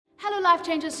Life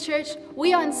Changers Church,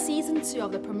 we are in season 2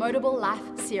 of the Promotable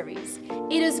Life series.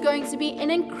 It is going to be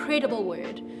an incredible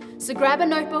word. So grab a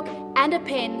notebook and a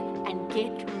pen and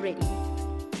get ready.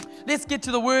 Let's get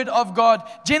to the Word of God.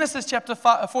 Genesis chapter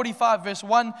 45, verse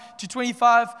 1 to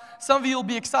 25. Some of you will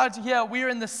be excited to hear we're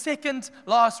in the second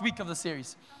last week of the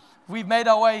series. We've made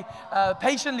our way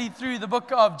patiently through the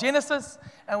book of Genesis,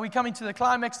 and we're coming to the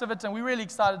climax of it, and we're really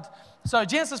excited. So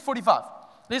Genesis 45.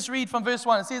 Let's read from verse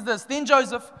 1. It says this: Then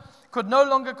Joseph could no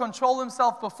longer control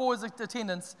himself before his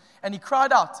attendants, and he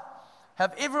cried out,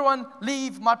 "Have everyone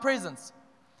leave my presence."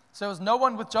 So there was no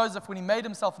one with Joseph when he made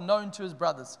himself known to his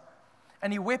brothers.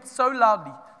 And he wept so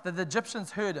loudly that the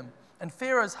Egyptians heard him, and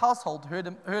Pharaoh's household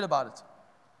heard about it.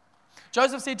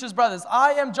 Joseph said to his brothers,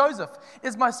 "I am Joseph.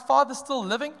 Is my father still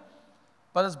living?"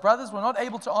 But his brothers were not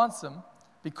able to answer him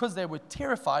because they were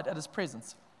terrified at his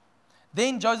presence.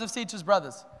 Then Joseph said to his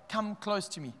brothers, "Come close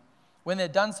to me." When they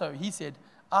had done so, he said,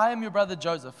 "I am your brother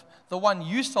Joseph, the one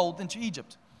you sold into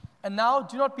Egypt. And now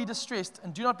do not be distressed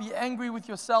and do not be angry with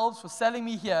yourselves for selling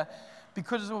me here,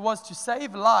 because it was to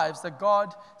save lives that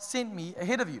God sent me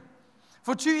ahead of you.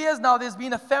 For 2 years now there's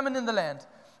been a famine in the land,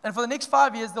 and for the next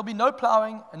 5 years there'll be no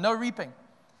plowing and no reaping.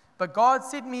 But God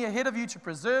sent me ahead of you to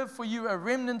preserve for you a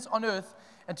remnant on earth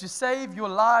and to save your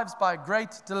lives by a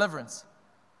great deliverance.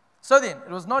 So then,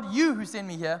 it was not you who sent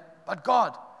me here, but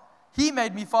God. He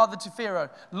made me father to Pharaoh,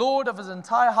 lord of his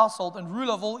entire household and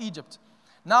ruler of all Egypt.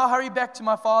 Now hurry back to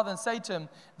my father and say to him,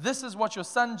 'This is what your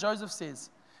son Joseph says.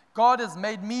 God has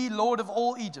made me lord of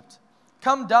all Egypt.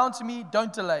 Come down to me,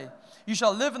 don't delay. You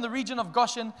shall live in the region of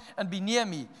Goshen and be near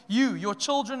me, you, your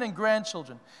children and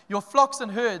grandchildren, your flocks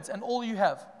and herds, and all you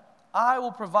have. I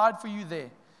will provide for you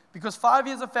there, because 5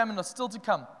 years of famine are still to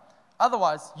come.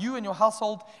 Otherwise, you and your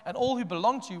household and all who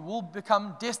belong to you will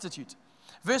become destitute.'"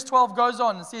 Verse 12 goes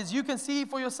on and says, "You can see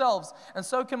for yourselves, and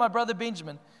so can my brother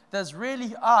Benjamin, that it's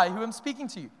really I who am speaking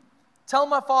to you. Tell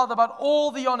my father about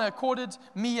all the honor accorded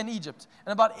me in Egypt,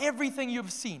 and about everything you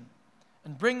have seen,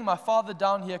 and bring my father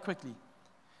down here quickly."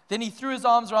 Then he threw his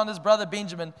arms around his brother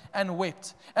Benjamin and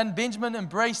wept, and Benjamin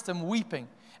embraced him, weeping.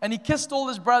 And he kissed all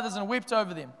his brothers and wept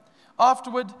over them.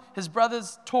 Afterward, his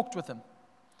brothers talked with him.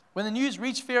 When the news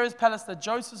reached Pharaoh's palace that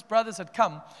Joseph's brothers had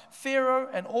come, Pharaoh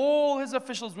and all his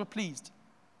officials were pleased.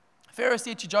 Pharaoh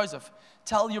said to Joseph,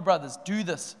 "Tell your brothers, do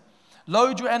this.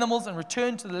 Load your animals and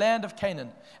return to the land of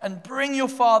Canaan, and bring your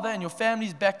father and your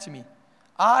families back to me.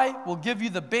 I will give you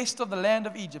the best of the land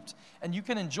of Egypt, and you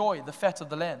can enjoy the fat of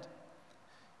the land."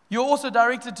 You're also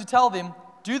directed to tell them,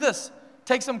 "Do this.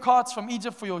 Take some carts from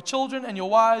Egypt for your children and your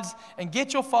wives, and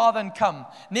get your father and come.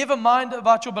 Never mind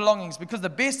about your belongings, because the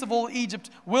best of all Egypt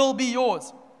will be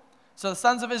yours." So the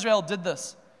sons of Israel did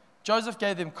this. Joseph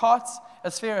gave them carts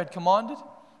as Pharaoh had commanded,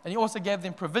 and he also gave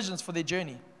them provisions for their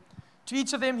journey. To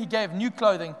each of them he gave new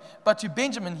clothing, but to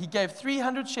Benjamin he gave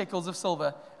 300 shekels of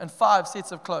silver and 5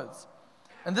 sets of clothes.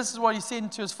 And this is what he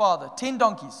sent to his father: 10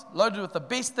 donkeys loaded with the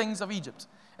best things of Egypt,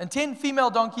 and 10 female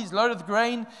donkeys loaded with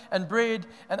grain and bread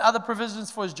and other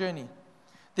provisions for his journey.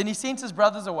 Then he sent his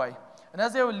brothers away, and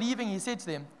as they were leaving he said to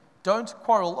them, "Don't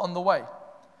quarrel on the way."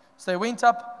 So they went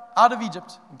up out of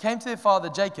Egypt and came to their father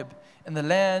Jacob in the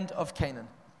land of Canaan.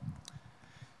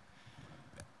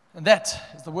 And that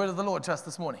is the word of the Lord to us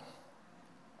this morning.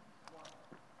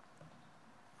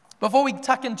 Before we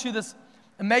tuck into this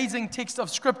amazing text of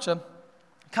Scripture,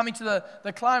 coming to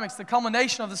the climax, the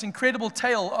culmination of this incredible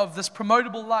tale of this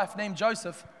promotable life named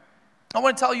Joseph, I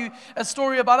want to tell you a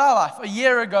story about our life. A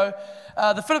year ago,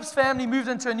 the Phillips family moved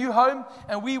into a new home,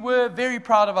 and we were very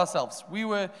proud of ourselves. We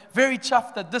were very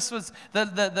chuffed that this was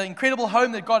the incredible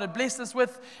home that God had blessed us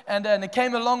with, and it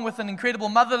came along with an incredible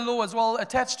mother-in-law as well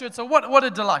attached to it. So what a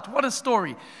delight, what a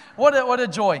story, what a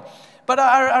joy. But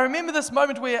I remember this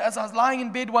moment where, as I was lying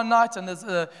in bed one night, and there's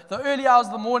the early hours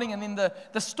of the morning, and then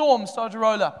the storm started to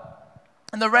roll up,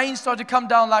 and the rain started to come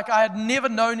down like I had never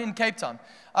known in Cape Town.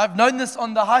 I've known this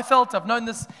on the Highveld, I've known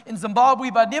this in Zimbabwe,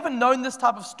 but I'd never known this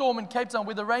type of storm in Cape Town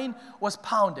where the rain was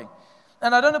pounding.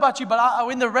 And I don't know about you, but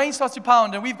when the rain starts to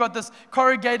pound, and we've got this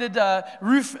corrugated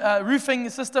roofing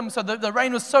system, so the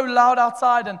rain was so loud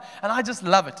outside, and I just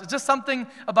love it. It's just something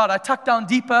about it. I tuck down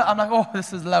deeper, I'm like, oh,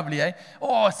 this is lovely, eh?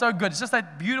 Oh, so good. It's just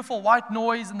that beautiful white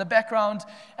noise in the background,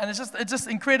 and it's just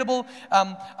incredible.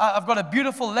 I've got a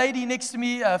beautiful lady next to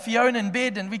me, Fiona, in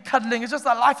bed, and we're cuddling. It's just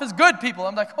that life is good, people.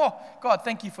 I'm like, oh, God,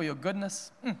 thank you for your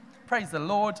goodness. Praise the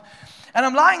Lord. And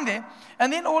I'm lying there,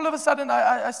 and then all of a sudden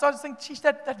I started to think, geez,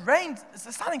 that rain is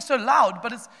sounding so loud,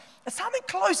 but it's sounding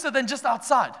closer than just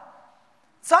outside.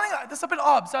 It's sounding like, that's a bit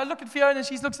odd. So I look at Fiona, and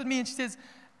she looks at me, and she says,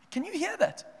 "Can you hear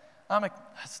that?" I'm like,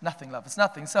 it's nothing, love. It's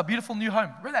nothing. It's a beautiful new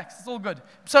home. Relax. It's all good.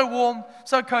 So warm,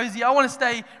 so cozy. I want to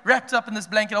stay wrapped up in this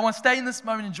blanket. I want to stay in this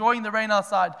moment, enjoying the rain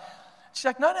outside. She's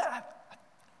like, no, it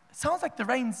sounds like the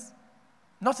rain's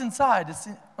not inside, it's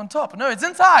on top. No, it's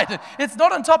inside. It's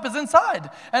not on top, it's inside.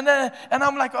 And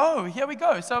I'm like, oh, here we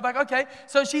go. So I'm like, okay.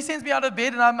 So she sends me out of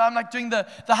bed, and I'm like doing the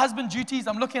husband duties.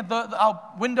 I'm looking at our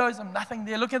windows, I'm nothing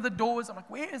there. Looking at the doors, I'm like,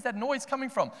 where is that noise coming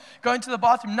from? Going to the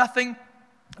bathroom, nothing.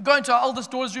 Going to our oldest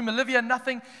daughter's room, Olivia,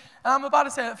 nothing. And I'm about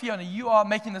to say, Fiona, you are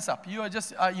making this up. You are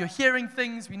just, you're hearing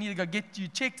things. We need to go get you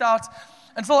checked out.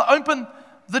 Until I open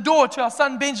the door to our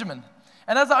son, Benjamin.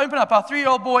 And as I open up, our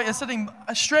 3-year-old boy is sitting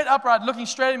straight upright, looking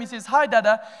straight at me. He says, hi,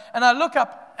 Dada. And I look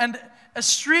up, and a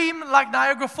stream like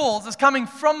Niagara Falls is coming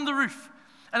from the roof.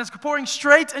 And it's pouring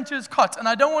straight into his cot. And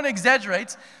I don't want to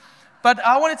exaggerate, but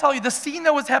I want to tell you, the scene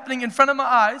that was happening in front of my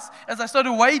eyes as I started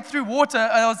to wade through water,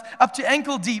 I was up to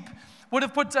ankle deep, would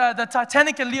have put the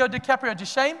Titanic and Leo DiCaprio to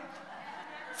shame.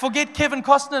 Forget Kevin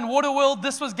Costner in Waterworld.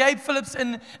 This was Gabe Phillips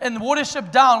in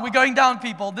Watership Down. We're going down,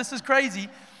 people. This is crazy.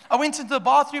 I went into the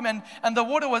bathroom, and the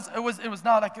water was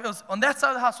now like, it was on that side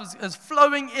of the house, was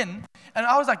flowing in. And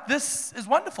I was like, this is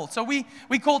wonderful. So we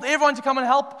called everyone to come and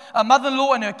help. Our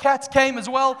mother-in-law and her cat came as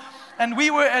well. And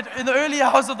we were in the early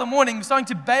hours of the morning starting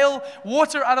to bail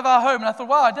water out of our home. And I thought,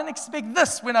 wow, I didn't expect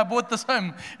this when I bought this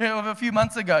home a few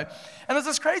months ago. And there's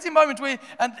this crazy moment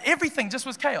and everything just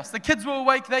was chaos. The kids were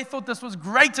awake. They thought this was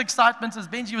great excitement as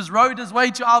Benji was rowed his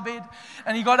way to our bed.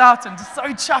 And he got out and just so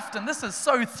chuffed. And this is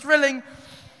so thrilling.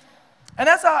 And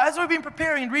as we've been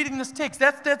preparing and reading this text,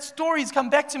 that story's come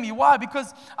back to me. Why?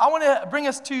 Because I want to bring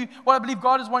us to what I believe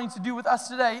God is wanting to do with us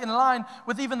today, in line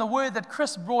with even the word that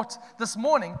Chris brought this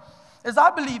morning, is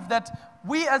I believe that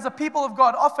we as a people of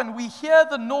God, often we hear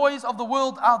the noise of the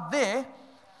world out there,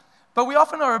 but we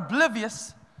often are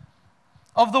oblivious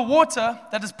of the water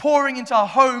that is pouring into our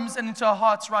homes and into our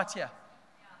hearts right here.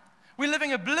 We're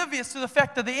living oblivious to the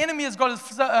fact that the enemy has got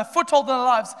a foothold in our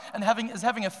lives and is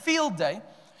having a field day.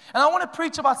 And I want to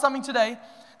preach about something today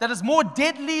that is more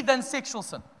deadly than sexual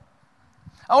sin.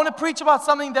 I want to preach about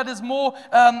something that is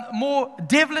more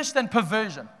devilish than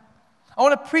perversion. I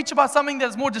want to preach about something that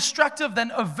is more destructive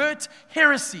than overt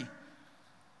heresy.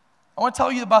 I want to tell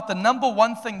you about the number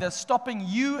one thing that's stopping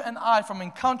you and I from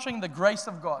encountering the grace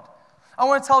of God. I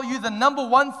want to tell you the number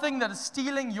one thing that is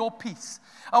stealing your peace.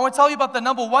 I want to tell you about the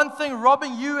number one thing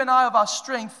robbing you and I of our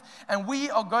strength, and we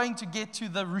are going to get to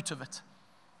the root of it.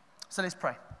 So let's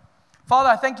pray. Father,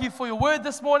 I thank you for your word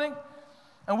this morning,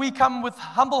 and we come with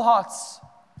humble hearts,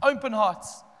 open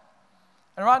hearts.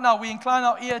 And right now, we incline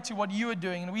our ear to what you are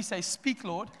doing, and we say, speak,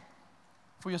 Lord,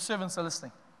 for your servants are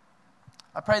listening.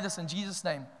 I pray this in Jesus'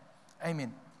 name.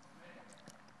 Amen.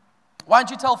 Why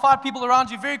don't you tell 5 people around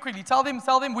you very quickly, tell them,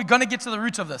 we're going to get to the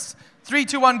root of this. 3,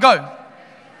 2, 1, go.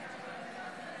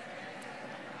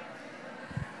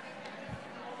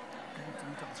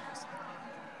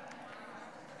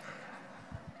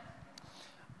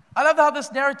 I love how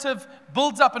this narrative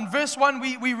builds up. In verse 1,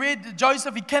 we read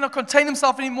Joseph, he cannot contain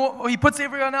himself anymore, or he puts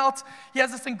everyone out. He has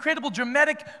this incredible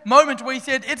dramatic moment where he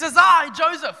said, it is I,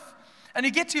 Joseph. And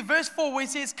you get to verse 4 where he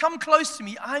says, come close to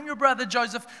me, I'm your brother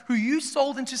Joseph, who you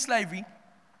sold into slavery.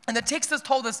 And the text has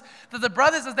told us that the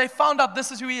brothers, as they found out this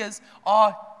is who he is,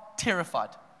 are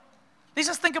terrified. Let's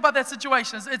just think about that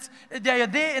situation. They are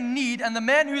there in need, and the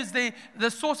man who is the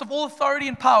source of all authority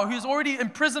and power, who has already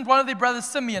imprisoned one of their brothers,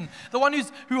 Simeon, the one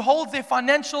who holds their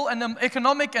financial and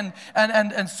economic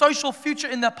and social future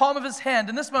in the palm of his hand.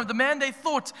 In this moment, the man they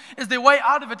thought is their way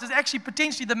out of it is actually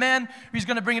potentially the man who's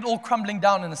going to bring it all crumbling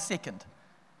down in a second.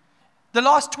 The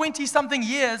last 20-something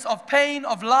years of pain,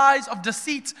 of lies, of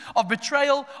deceit, of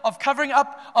betrayal, of covering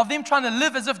up, of them trying to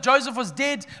live as if Joseph was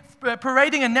dead,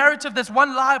 parading a narrative that's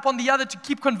one lie upon the other to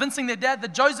keep convincing their dad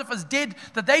that Joseph is dead,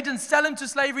 that they didn't sell him to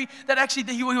slavery, that actually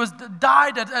he was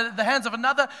died at the hands of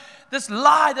another. This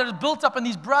lie that is built up in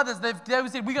these brothers, they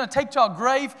said, we're going to take to our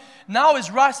grave, now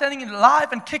is right standing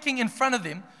alive and kicking in front of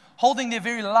them, holding their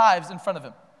very lives in front of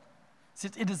him. He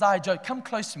said, it is I, Joseph. Come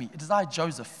close to me. It is I,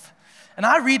 Joseph. And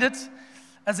I read it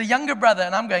as a younger brother,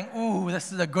 and I'm going, ooh,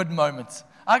 this is a good moment.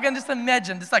 I can just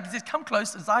imagine, just like he says, come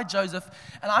close, it's I, Joseph.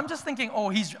 And I'm just thinking, oh,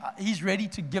 he's ready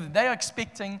to give. They are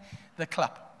expecting the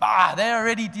clap. They are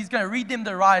ready. He's going to read them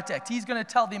the riot act. He's going to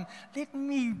tell them, let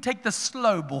me take the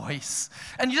slow, boys.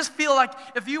 And you just feel like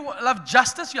if you love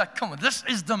justice, you're like, come on, this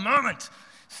is the moment.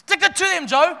 Stick it to them,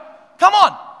 Joe. Come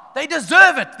on. They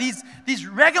deserve it. These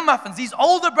ragamuffins, these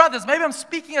older brothers. Maybe I'm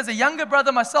speaking as a younger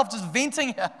brother myself, just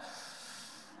venting here.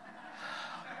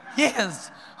 Years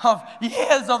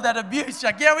of that abuse.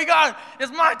 Like, here we go.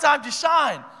 It's my time to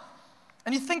shine.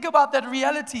 And you think about that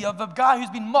reality of a guy who's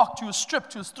been mocked, who was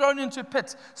stripped, who was thrown into a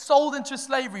pit, sold into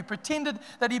slavery, pretended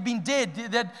that he'd been dead,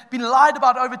 that had been lied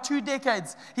about over 2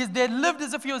 decades. They had lived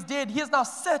as if he was dead. He has now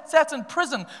sat in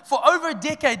prison for over a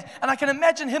decade. And I can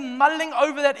imagine him mulling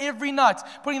over that every night,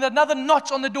 putting another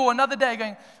notch on the door, another day,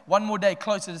 going, one more day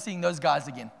closer to seeing those guys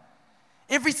again.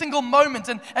 Every single moment,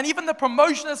 and even the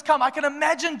promotion has come. I can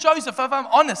imagine Joseph, if I'm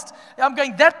honest. I'm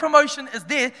going, that promotion is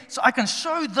there so I can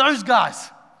show those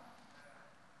guys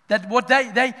that what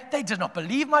they did not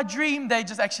believe my dream. They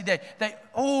just actually,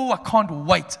 I can't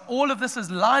wait. All of this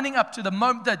is lining up to the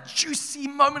moment, the juicy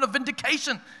moment of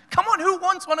vindication. Come on, who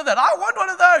wants one of that? I want one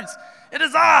of those. It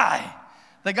is I,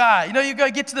 the guy. You go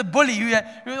get to the bully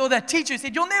or that teacher who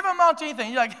said, you'll never amount to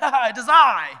anything. You're like, it is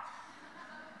I.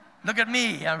 Look at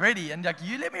me, I'm ready. And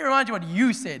let me remind you what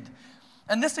you said.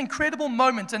 And this incredible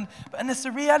moment, and it's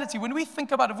a reality. When we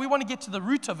think about it, if we want to get to the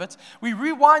root of it, we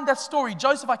rewind that story.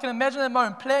 Joseph, I can imagine that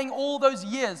moment, playing all those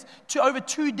years, to over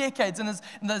 2 decades in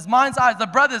his mind's eyes. The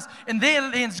brothers, in their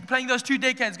lens, playing those 2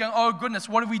 decades, going, oh goodness,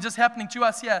 what are we just happening to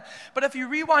us here? But if you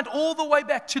rewind all the way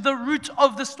back to the root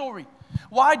of the story,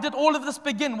 why did all of this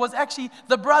begin? Was actually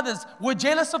the brothers were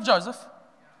jealous of Joseph.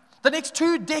 The next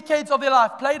 2 decades of their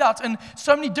life played out in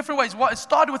so many different ways. It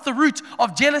started with the root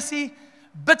of jealousy,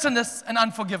 bitterness, and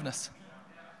unforgiveness.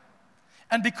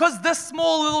 And because this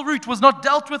small little root was not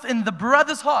dealt with in the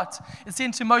brother's heart, it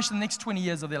sent into motion the next 20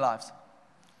 years of their lives,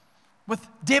 with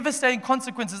devastating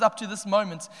consequences up to this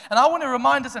moment. And I want to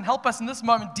remind us and help us in this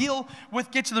moment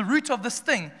get to the root of this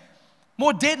thing.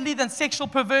 More deadly than sexual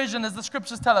perversion, as the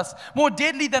scriptures tell us, more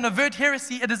deadly than overt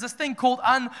heresy, it is this thing called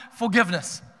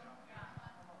unforgiveness.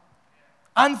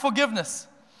 Unforgiveness.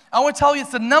 I want to tell you,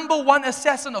 it's the number one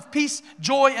assassin of peace,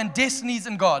 joy, and destinies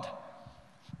in God.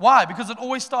 Why? Because it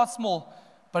always starts small,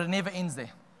 but it never ends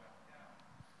there.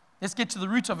 Let's get to the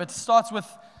root of it. It starts with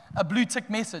a blue tick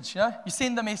message. You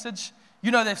send the message,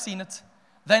 they've seen it,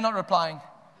 they're not replying,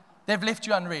 they've left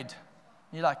you unread.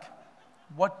 You're like,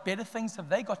 what better things have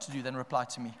they got to do than reply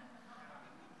to me?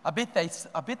 I bet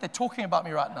they're talking about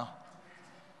me right now.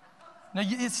 Now,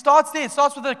 it starts there. It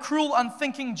starts with a cruel,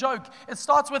 unthinking joke. It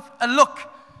starts with a look.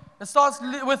 It starts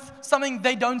with something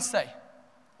they don't say.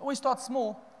 It always starts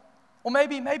small. Or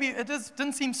maybe it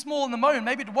didn't seem small in the moment.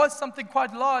 Maybe it was something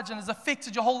quite large and has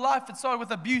affected your whole life. It started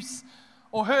with abuse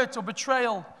or hurt or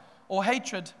betrayal or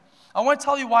hatred. I want to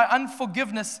tell you why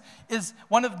unforgiveness is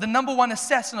one of the number one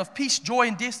assassin of peace, joy,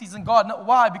 and destinies in God.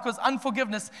 Why? Because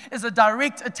unforgiveness is a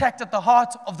direct attack at the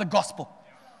heart of the gospel.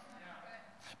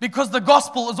 Because the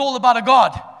gospel is all about a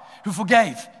God who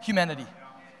forgave humanity.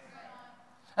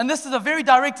 And this is a very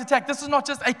direct attack. This is not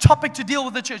just a topic to deal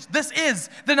with the church. This is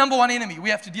the number one enemy we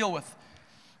have to deal with.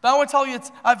 But I want to tell you,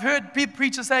 I've heard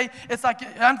preachers say it's like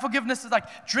unforgiveness is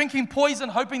like drinking poison,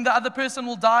 hoping the other person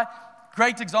will die.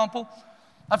 Great example.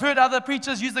 I've heard other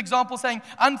preachers use the example saying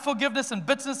unforgiveness and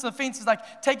bitterness and offense is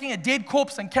like taking a dead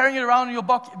corpse and carrying it around on your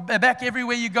back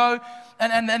everywhere you go.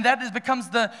 And that becomes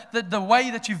the way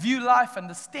that you view life and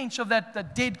the stench of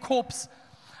that dead corpse.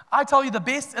 I tell you, the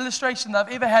best illustration that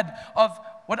I've ever had of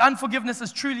what unforgiveness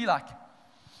is truly like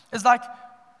is like,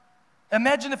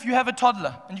 imagine if you have a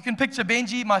toddler, and you can picture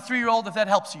Benji, my 3-year-old, if that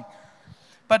helps you.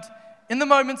 But in the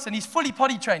moments, and he's fully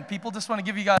potty trained. People, just want to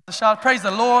give you guys a shout. Praise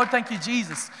the Lord. Thank you,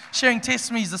 Jesus. Sharing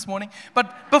testimonies this morning.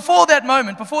 But before that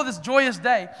moment, before this joyous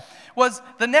day, was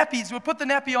the nappies. We'll put the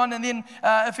nappy on, and then,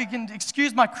 if you can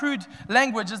excuse my crude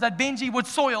language, is that Benji would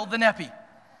soil the nappy.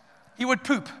 He would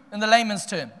poop, in the layman's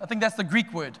term. I think that's the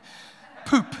Greek word.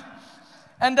 Poop.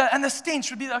 And the stench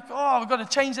would be like, oh, we've got to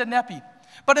change that nappy.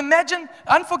 But imagine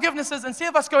unforgiveness is, instead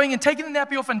of us going and taking the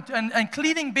nappy off and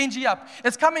cleaning Benji up,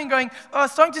 it's coming and going, oh,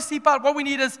 it's starting to seep out. What we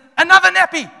need is another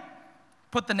nappy.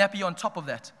 Put the nappy on top of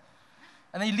that.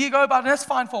 And then you go about, and that's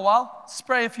fine for a while.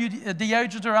 Spray a few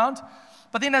deodorant around.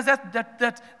 But then as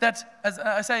that, as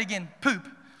I say again, poop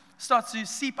starts to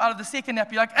seep out of the second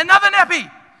nappy, like, another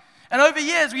nappy. And over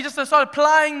years, we just started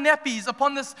applying nappies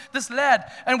upon this lad.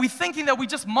 And we're thinking that we're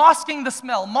just masking the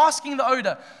smell, masking the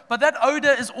odor. But that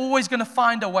odor is always going to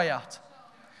find a way out.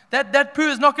 That poo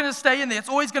is not going to stay in there. It's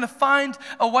always going to find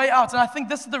a way out. And I think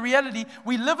this is the reality.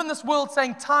 We live in this world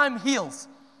saying time heals.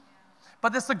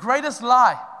 But that's the greatest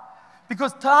lie.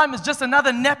 Because time is just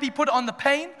another nappy put on the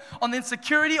pain, on the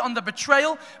insecurity, on the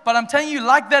betrayal. But I'm telling you,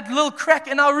 like that little crack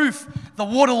in our roof, the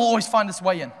water will always find its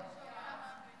way in.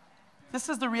 This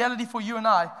is the reality for you and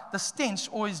I. The stench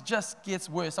always just gets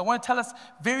worse. I want to tell us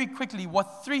very quickly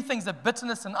what 3 things that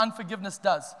bitterness and unforgiveness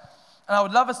does. And I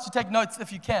would love us to take notes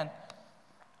if you can.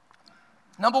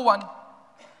 Number 1,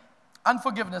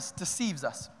 unforgiveness deceives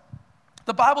us.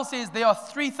 The Bible says there are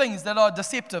 3 things that are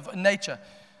deceptive in nature.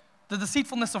 The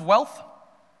deceitfulness of wealth,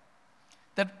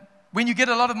 When you get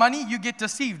a lot of money, you get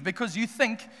deceived because you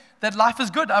think that life is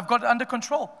good. I've got it under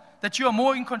control. That you are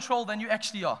more in control than you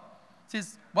actually are. It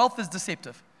says wealth is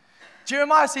deceptive.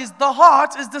 Jeremiah says the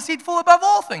heart is deceitful above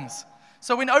all things.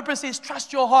 So when Oprah says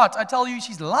trust your heart, I tell you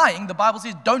she's lying. The Bible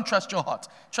says don't trust your heart.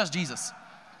 Trust Jesus.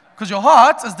 Because your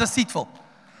heart is deceitful.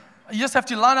 You just have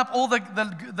to line up all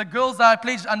the girls that I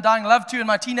pledged undying love to in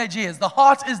my teenage years. The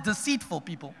heart is deceitful,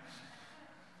 people.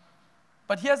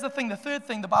 But here's the thing, the third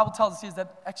thing the Bible tells us is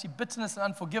that actually bitterness and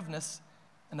unforgiveness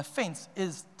and offense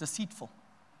is deceitful.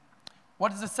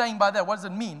 What is it saying by that? What does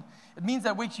it mean? It means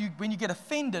that when you get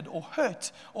offended or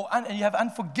hurt and you have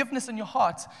unforgiveness in your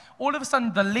heart, all of a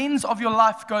sudden the lens of your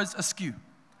life goes askew.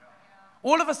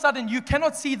 All of a sudden you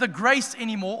cannot see the grace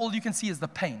anymore. All you can see is the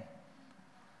pain.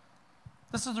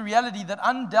 This is the reality that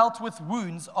undealt with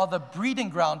wounds are the breeding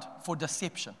ground for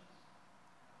deception.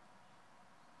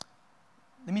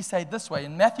 Let me say it this way.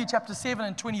 In Matthew chapter 7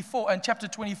 and chapter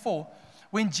 24,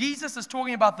 when Jesus is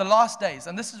talking about the last days,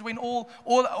 and this is when all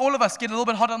of us get a little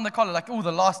bit hot on the collar, like, oh,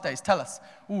 the last days, tell us.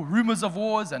 Oh, rumors of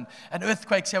wars and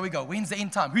earthquakes, here we go. When's the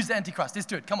end time? Who's the Antichrist? Let's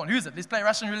do it. Come on, who's it? Let's play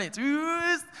Russian roulette.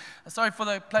 Sorry for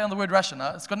the play on the word Russian.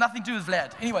 It's got nothing to do with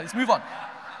Vlad. Anyway, let's move on.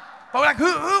 But we're like,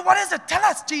 who? What is it? Tell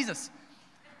us, Jesus.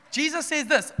 Jesus says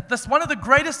this one of the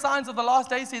greatest signs of the last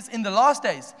days is in the last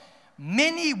days,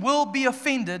 many will be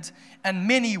offended and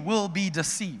many will be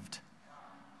deceived.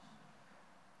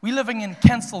 We're living in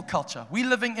cancel culture. We're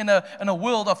living in a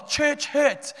world of church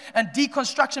hurt and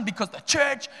deconstruction because the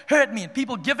church hurt me, and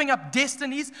people giving up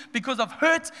destinies because of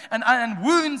hurt and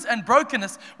wounds and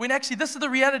brokenness, when actually this is the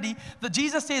reality that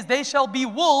Jesus says there shall be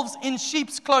wolves in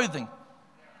sheep's clothing.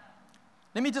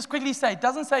 Let me just quickly say, it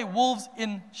doesn't say wolves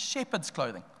in shepherd's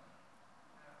clothing.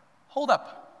 Hold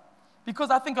up.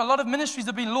 Because I think a lot of ministries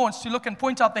have been launched to look and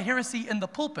point out the heresy in the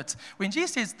pulpit. When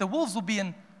Jesus says the wolves will be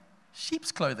in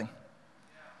sheep's clothing,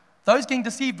 those getting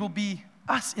deceived will be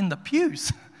us in the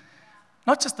pews,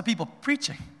 not just the people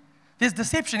preaching. There's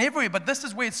deception everywhere, but this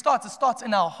is where it starts. It starts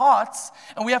in our hearts,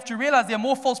 and we have to realize there are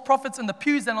more false prophets in the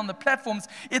pews than on the platforms.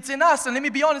 It's in us, and let me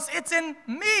be honest, it's in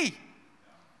me.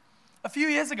 A few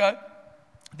years ago,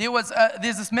 there's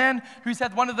this man who's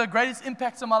had one of the greatest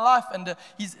impacts on my life, and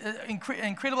he's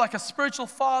incredible, like a spiritual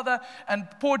father, and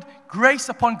poured grace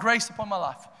upon my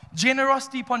life.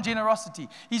 Generosity upon generosity.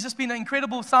 He's just been an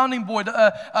incredible sounding board,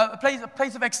 a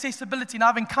place of accessibility, and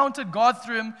I've encountered God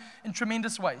through him in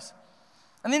tremendous ways.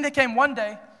 And then there came one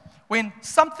day when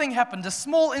something happened, a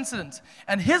small incident,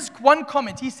 and his one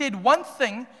comment, he said one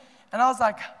thing, and I was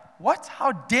like, what?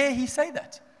 How dare he say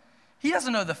that? He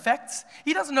doesn't know the facts.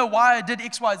 He doesn't know why I did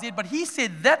X, Y, Z, but he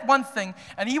said that one thing,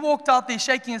 and he walked out there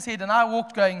shaking his head, and I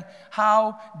walked going,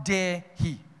 how dare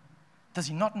he? Does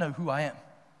he not know who I am?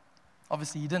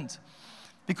 Obviously, he didn't.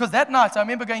 Because that night, I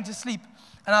remember going to sleep,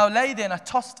 and I lay there, and I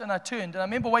tossed and I turned, and I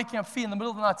remember waking up Fee in the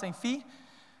middle of the night saying, Fee,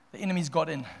 the enemy's got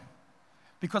in.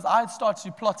 Because I had started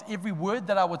to plot every word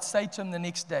that I would say to him the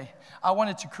next day. I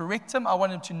wanted to correct him. I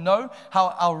wanted him to know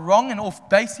how wrong and off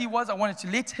base he was. I wanted to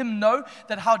let him know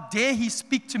that how dare he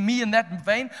speak to me in that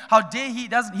vein. How dare he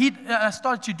doesn't. I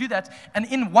started to do that. And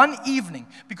in one evening,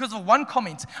 because of one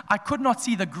comment, I could not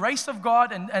see the grace of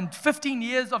God and 15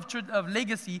 years of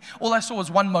legacy. All I saw was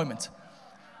one moment.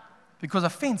 Because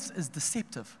offense is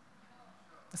deceptive.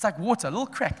 It's like water, a little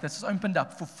crack that's just opened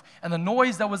up. And the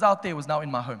noise that was out there was now in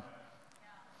my home.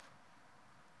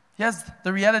 Here's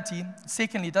the reality.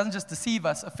 Secondly, it doesn't just deceive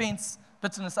us. Offense,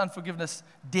 bitterness, unforgiveness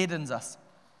deadens us.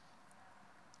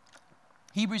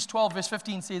 Hebrews 12 verse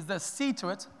 15 says this, see to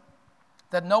it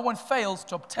that no one fails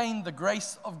to obtain the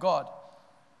grace of God.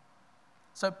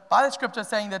 So by the scripture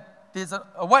saying that there's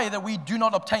a way that we do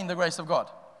not obtain the grace of God.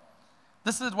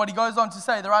 This is what he goes on to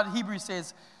say. The writer of Hebrews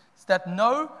says that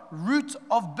no root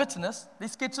of bitterness,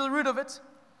 let's get to the root of it.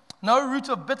 No root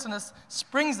of bitterness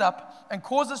springs up and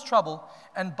causes trouble,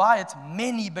 and by it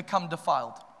many become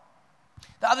defiled.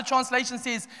 The other translation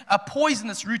says a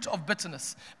poisonous root of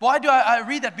bitterness. Why do I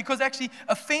read that? Because actually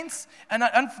offense and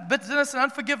bitterness and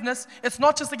unforgiveness, it's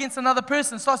not just against another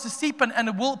person. It starts to seep in, and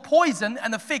it will poison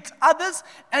and affect others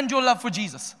and your love for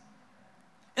Jesus.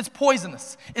 It's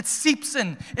poisonous. It seeps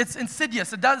in. It's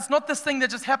insidious. It's not this thing that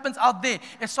just happens out there.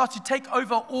 It starts to take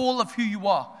over all of who you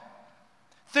are.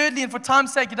 Thirdly, and for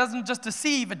time's sake, it doesn't just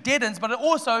deceive, it deadens, but it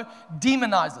also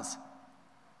demonizes.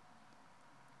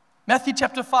 Matthew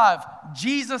chapter 5,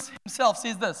 Jesus himself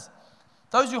says this,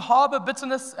 those who harbor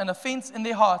bitterness and offense in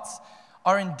their hearts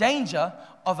are in danger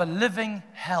of a living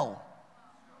hell.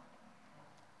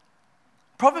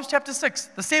 Proverbs chapter 6,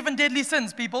 the 7 deadly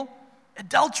sins, people.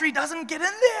 Adultery doesn't get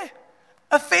in there.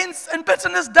 Offense and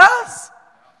bitterness does.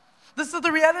 This is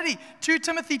the reality. 2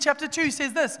 Timothy chapter 2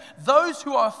 says this: those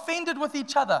who are offended with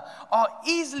each other are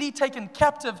easily taken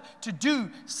captive to do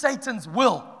Satan's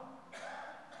will.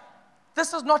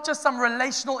 This is not just some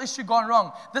relational issue gone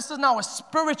wrong. This is now a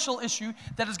spiritual issue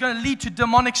that is going to lead to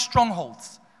demonic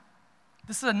strongholds.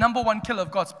 This is a number one killer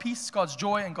of God's peace, God's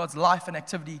joy, and God's life and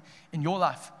activity in your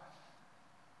life.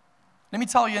 Let me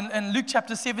tell you, in Luke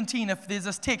chapter 17, if there's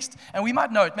this text, and we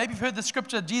might know it, maybe you've heard the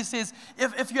scripture, Jesus says,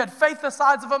 if you had faith the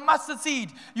size of a mustard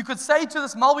seed, you could say to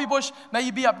this mulberry bush, may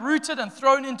you be uprooted and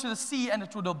thrown into the sea, and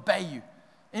it would obey you.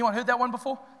 Anyone heard that one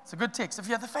before? It's a good text. If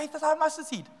you have the faith the size of a mustard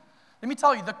seed. Let me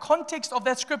tell you, the context of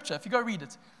that scripture, if you go read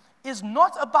it, is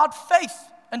not about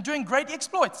faith and doing great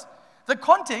exploits. The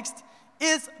context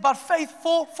is about faith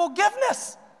for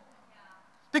forgiveness.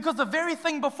 Because the very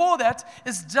thing before that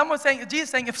is Jesus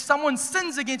saying, if someone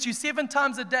sins against you 7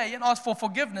 times a day and asks for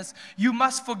forgiveness, you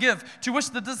must forgive. To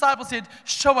which the disciples said,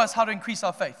 show us how to increase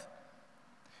our faith.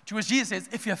 To which Jesus says,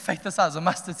 if you have faith the size of a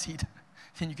mustard seed,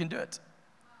 then you can do it.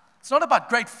 It's not about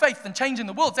great faith and changing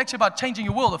the world. It's actually about changing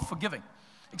your world of forgiving,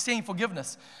 extending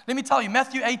forgiveness. Let me tell you,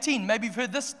 Matthew 18, maybe you've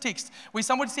heard this text, where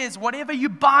somebody says, whatever you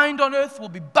bind on earth will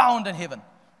be bound in heaven.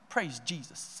 Praise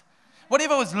Jesus.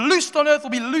 Whatever was loosed on earth will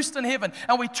be loosed in heaven.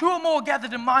 And where 2 or more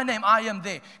gathered in my name, I am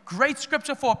there. Great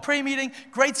scripture for a prayer meeting.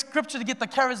 Great scripture to get the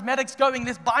charismatics going.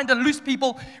 Let's bind and loose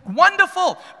people.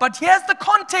 Wonderful. But here's the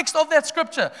context of that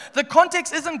scripture. The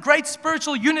context isn't great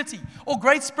spiritual unity or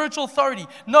great spiritual authority.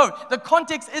 No, the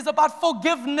context is about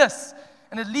forgiveness.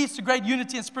 And it leads to great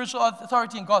unity and spiritual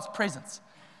authority in God's presence.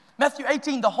 Matthew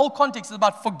 18, the whole context is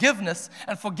about forgiveness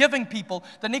and forgiving people.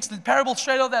 The next parable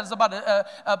straight over that is about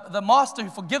the master who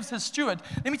forgives his steward.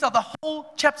 Let me tell you, the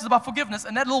whole chapter is about forgiveness.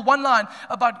 And that little one line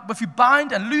about if you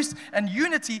bind and loose and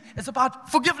unity is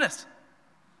about forgiveness.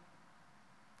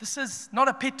 This is not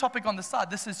a pet topic on the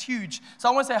side. This is huge. So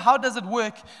I want to say, how does it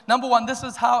work? Number one, this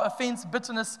is how offense,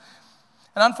 bitterness,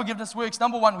 and unforgiveness works.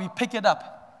 Number one, we pick it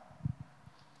up.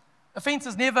 Offense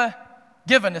is never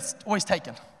given, it's always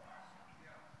taken.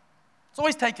 It's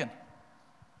always taken.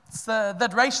 It's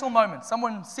that racial moment.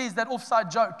 Someone says that offside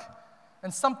joke,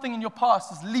 and something in your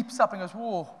past just leaps up and goes,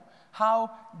 whoa, how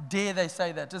dare they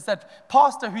say that? It's that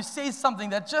pastor who says something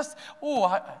that just,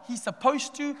 he's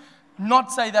supposed to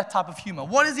not say that type of humor.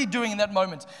 What is he doing in that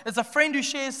moment? It's a friend who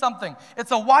shares something.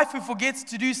 It's a wife who forgets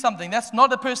to do something. That's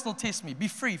not a personal test me. Be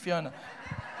free, Fiona.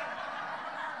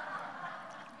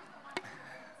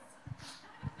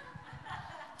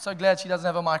 So glad she doesn't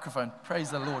have a microphone. Praise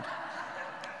the Lord.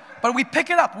 But we pick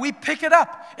it up. We pick it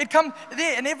up. It comes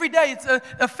there, and every day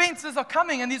offenses are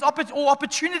coming, and these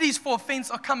opportunities for offense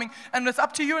are coming, and it's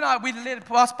up to you and I. We let it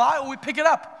pass by, or we pick it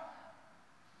up.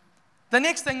 The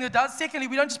next thing that does, secondly,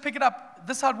 we don't just pick it up.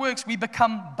 This is how it works. We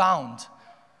become bound.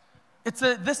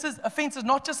 Offense is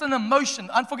not just an emotion.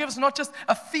 Unforgiveness is not just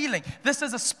a feeling. This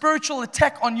is a spiritual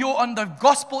attack on the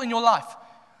gospel in your life.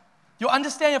 Your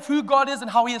understanding of who God is and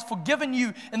how He has forgiven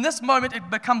you, in this moment, it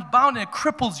becomes bound and it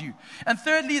cripples you. And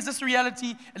thirdly, is this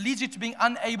reality, it leads you to being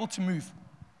unable to move.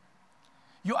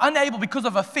 You're unable because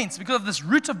of offense, because of this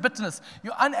root of bitterness.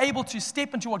 You're unable to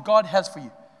step into what God has for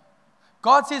you.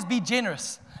 God says, be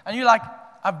generous. And you're like,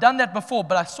 I've done that before,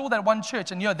 but I saw that one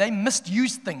church, and they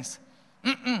misused things.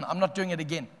 I'm not doing it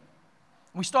again.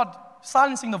 We start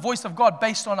silencing the voice of God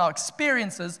based on our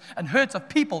experiences and hurts of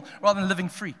people rather than living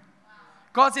free.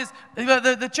 God says,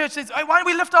 the church says, hey, why don't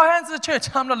we lift our hands as a church?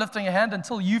 I'm not lifting a hand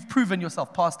until you've proven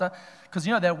yourself, pastor, because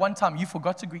that one time you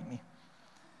forgot to greet me.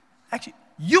 Actually,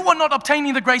 you were not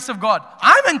obtaining the grace of God.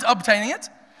 I'm obtaining it.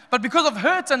 But because of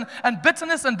hurt and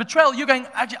bitterness and betrayal, you're going,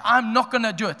 actually, I'm not going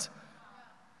to do it.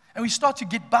 And we start to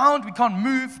get bound. We can't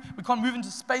move. We can't move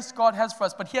into space God has for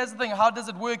us. But here's the thing. How does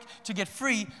it work to get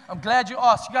free? I'm glad you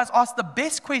asked. You guys asked the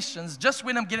best questions just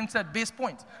when I'm getting to that best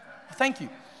point. Thank you.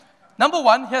 Number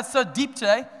one, here's so deep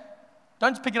today.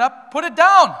 Don't pick it up. Put it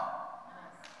down.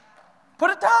 Put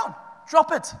it down.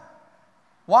 Drop it.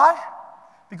 Why?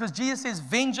 Because Jesus says,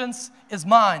 vengeance is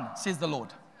mine, says the Lord.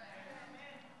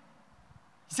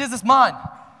 He says it's mine.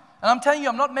 And I'm telling you,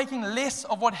 I'm not making less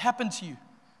of what happened to you.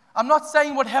 I'm not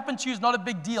saying what happened to you is not a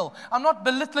big deal. I'm not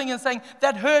belittling and saying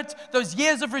that hurt, those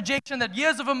years of rejection, that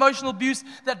years of emotional abuse,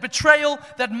 that betrayal,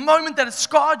 that moment that has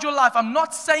scarred your life. I'm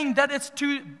not saying that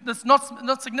it's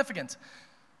not significant.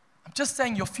 I'm just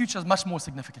saying your future is much more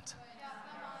significant.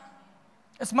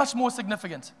 It's much more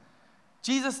significant.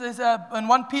 Jesus says in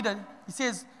 1 Peter, he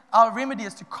says, our remedy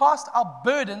is to cast our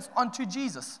burdens onto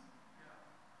Jesus.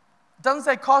 It doesn't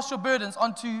say cast your burdens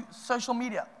onto social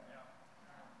media.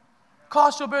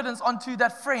 Cast your burdens onto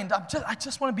that friend. I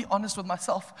just want to be honest with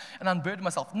myself and unburden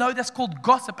myself. No, that's called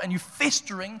gossip, and you're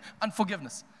festering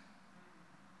unforgiveness.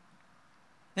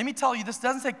 Let me tell you, this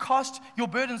doesn't say cast your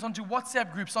burdens onto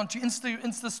WhatsApp groups, onto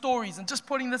Insta stories, and just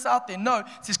putting this out there. No, it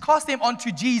says cast them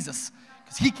onto Jesus,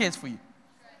 because He cares for you.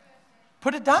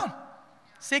 Put it down.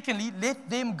 Secondly, let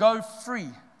them go free.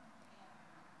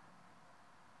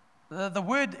 The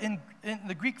word in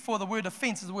the Greek for the word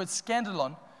offense is the word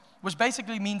scandalon, which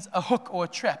basically means a hook or a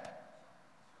trap.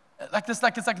 It's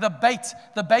like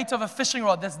the bait of a fishing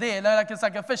rod that's there. It's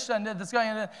like a fish and it's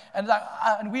going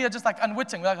and we are just like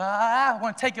unwitting. We're like, I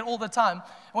want to take it all the time.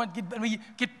 And we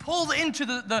get pulled into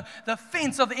the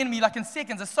fence of the enemy like in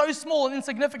seconds. It's so small and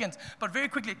insignificant, but very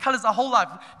quickly it colors our whole life,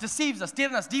 deceives us,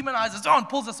 demonizes us, and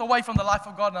pulls us away from the life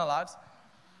of God in our lives.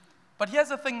 But here's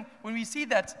the thing, when we see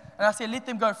that, and I say let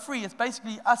them go free, it's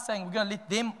basically us saying we're going to let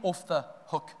them off the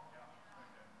hook.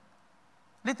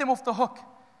 Let them off the hook.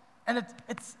 And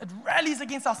it rallies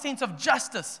against our sense of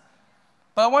justice.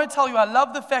 But I want to tell you, I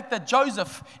love the fact that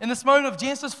Joseph, in this moment of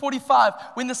Genesis 45,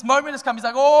 when this moment has come, he's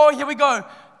like, oh, here we go.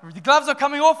 The gloves are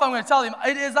coming off. I'm going to tell him,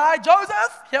 it is I,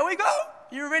 Joseph. Here we go.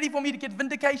 You're ready for me to get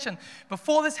vindication.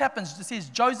 Before this happens, it says,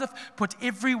 Joseph put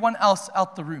everyone else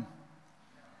out the room.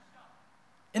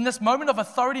 In this moment of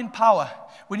authority and power,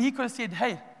 when he could have said,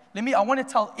 hey, I want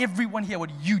to tell everyone here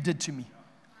what you did to me.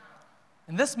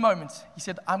 In this moment, he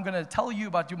said, I'm going to tell you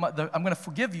about I'm going to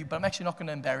forgive you, but I'm actually not going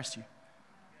to embarrass you.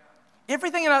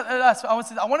 Everything in us, I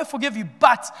want to forgive you,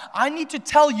 but I need to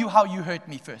tell you how you hurt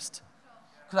me first.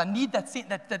 Because I need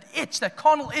that itch, that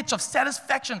carnal itch of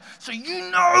satisfaction, so you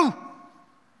know.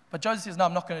 But Joseph says, no,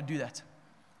 I'm not going to do that.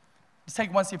 Let's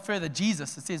take it one step further.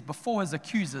 Jesus, it says, before his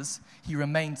accusers, he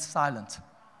remained silent.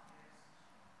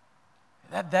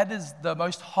 That is the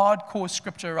most hardcore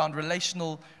scripture around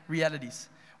relational realities.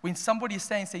 When somebody is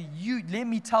saying, let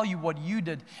me tell you what you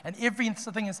did, and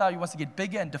everything inside you wants to get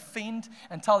bigger and defend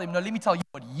and tell them, no, let me tell you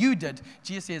what you did.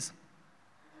 Jesus says,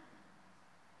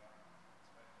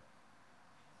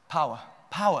 power.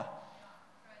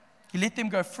 He let them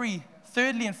go free.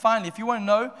 Thirdly and finally, if you want to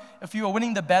know if you are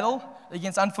winning the battle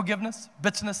against unforgiveness,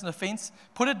 bitterness, and offense,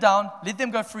 put it down, let them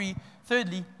go free.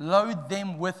 Thirdly, load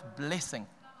them with blessing.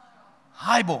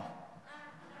 Highball.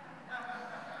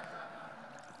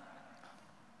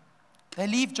 They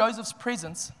leave Joseph's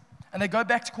presence and they go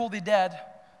back to call their dad.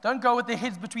 Don't go with their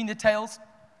heads between their tails.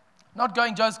 Not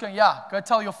going, Joseph going, yeah, go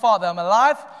tell your father I'm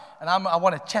alive and I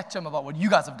want to chat to him about what you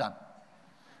guys have done.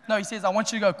 No, he says, I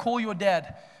want you to go call your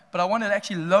dad, but I want to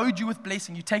actually load you with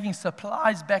blessing. You're taking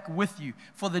supplies back with you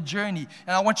for the journey.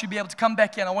 And I want you to be able to come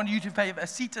back here and I want you to have a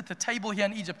seat at the table here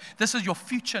in Egypt. This is your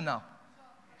future now.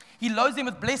 He loads them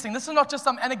with blessing. This is not just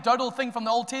some anecdotal thing from the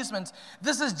Old Testament.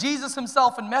 This is Jesus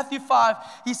himself. In Matthew 5,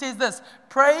 he says this,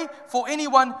 pray for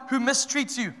anyone who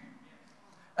mistreats you.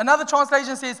 Another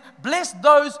translation says, bless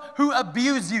those who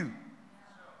abuse you.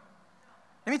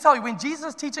 Let me tell you, when Jesus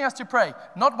is teaching us to pray,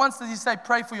 not once does he say,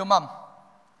 pray for your mum.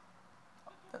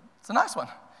 It's a nice one.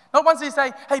 Not once does he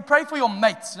say, hey, pray for your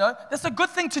mates. That's a good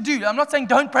thing to do. I'm not saying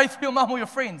don't pray for your mum or your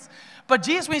friends. But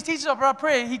Jesus, when he teaches about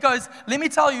prayer, he goes, let me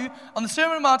tell you, on the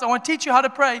Sermon on the Mount, I want to teach you how to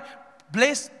pray.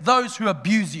 Bless those who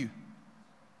abuse you.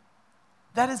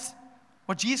 That is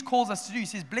what Jesus calls us to do. He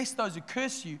says, bless those who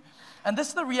curse you. And this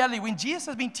is the reality. When Jesus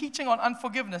has been teaching on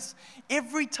unforgiveness,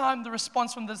 every time the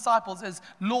response from the disciples is,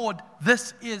 Lord,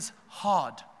 this is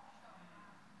hard.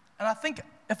 And I think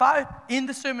if I end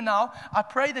the sermon now, I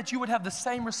pray that you would have the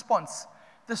same response.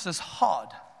 This is hard.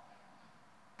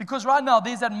 Because right now,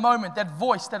 there's that moment, that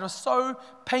voice that was so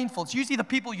painful. It's usually the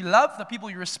people you love, the people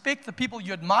you respect, the people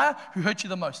you admire who hurt you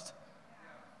the most.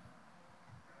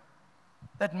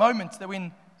 That moment that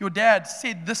when your dad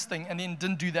said this thing and then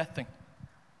didn't do that thing.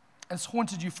 And it's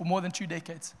haunted you for more than 2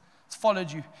 decades. It's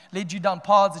followed you, led you down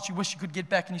paths that you wish you could get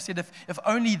back. And you said, if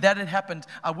only that had happened,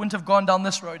 I wouldn't have gone down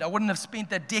this road. I wouldn't have spent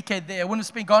that decade there. I wouldn't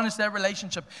have gone into that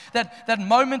relationship. That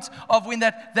moment of when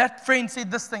that friend said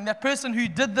this thing, that person who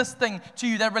did this thing to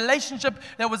you, that relationship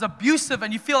that was abusive,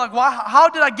 and you feel like, how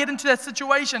did I get into that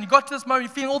situation? You got to this moment,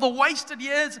 you're feeling all the wasted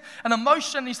years and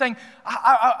emotion. And you're saying,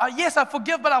 yes, I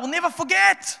forgive, but I will never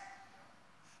forget.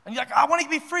 And you're like, I want to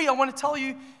be free. I want to tell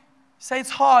you, say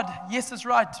it's hard. Yes, it's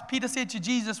right. Peter said to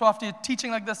Jesus, after teaching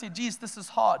like this, he said, Jesus, this is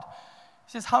hard.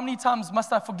 He says, how many times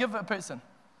must I forgive a person?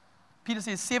 Peter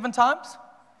says, 7 times.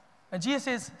 And Jesus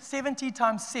says, 70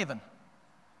 times 7.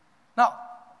 Now,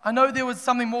 I know there was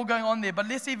something more going on there, but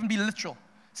let's even be literal.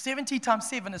 70 times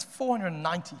 7 is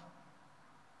 490.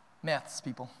 Maths,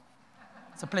 people.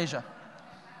 It's a pleasure.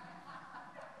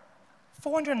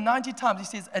 490 times, he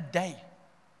says, a day.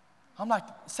 I'm like,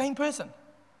 same person.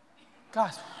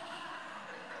 Guys,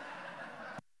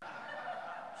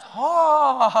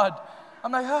 hard.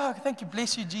 I'm like, oh, thank you.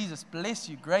 Bless you, Jesus. Bless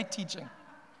you. Great teaching.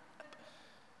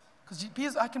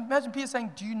 Because I can imagine Peter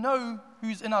saying, do you know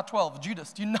who's in our 12?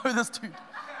 Judas, do you know this dude?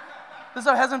 This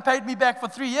guy hasn't paid me back for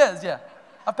 3 years, yeah.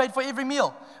 I've paid for every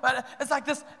meal. But it's like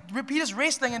this, Peter's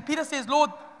wrestling, and Peter says,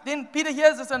 Lord, then Peter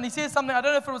hears this, and he says something, I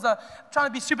don't know if it was trying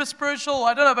to be super spiritual,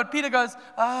 I don't know, but Peter goes,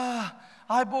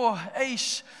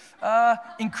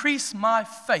 increase my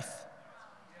faith.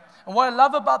 And what I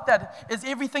love about that is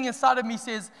everything inside of me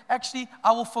says, actually,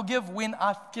 I will forgive when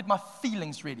I get my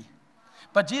feelings ready.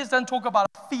 But Jesus doesn't talk about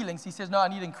feelings. He says, no, I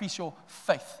need to increase your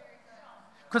faith.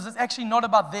 Because it's actually not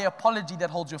about their apology that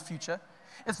holds your future.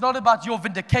 It's not about your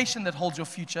vindication that holds your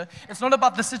future. It's not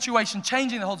about the situation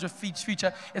changing that holds your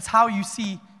future. It's how you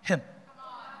see Him.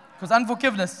 Because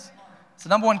unforgiveness is the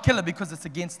number one killer because it's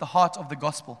against the heart of the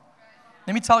gospel.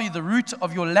 Let me tell you, the root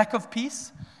of your lack of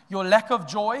peace, your lack of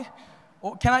joy,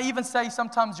 or can I even say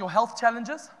sometimes your health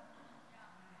challenges?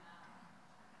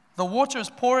 The water is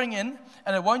pouring in,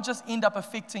 and it won't just end up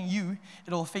affecting you,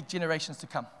 it will affect generations to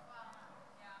come.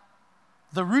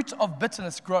 The root of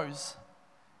bitterness grows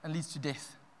and leads to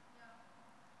death.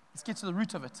 Let's get to the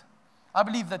root of it. I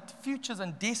believe that futures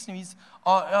and destinies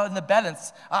are in the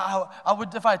balance. I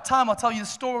would, if I had time, I'll tell you the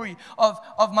story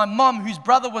of my mom whose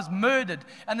brother was murdered.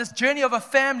 And this journey of a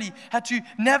family had to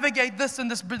navigate this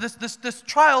and this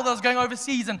trial that was going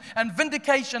overseas and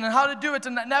vindication and how to do it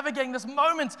and navigating this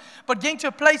moment. But getting to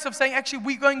a place of saying, actually,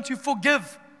 we're going to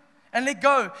forgive and let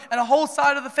go. And a whole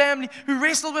side of the family who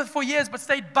wrestled with for years but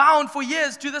stayed bound for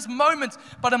years to this moment.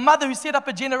 But a mother who set up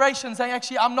a generation saying,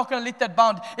 actually, I'm not going to let that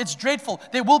bound. It's dreadful.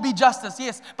 There will be justice,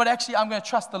 yes, but actually I'm going to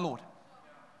trust the Lord.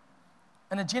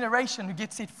 And a generation who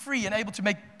gets set free and able to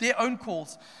make their own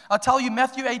calls. I'll tell you,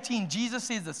 Matthew 18, Jesus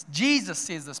says this. Jesus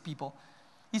says this, people.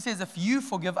 He says, if you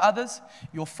forgive others,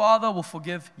 your Father will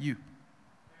forgive you.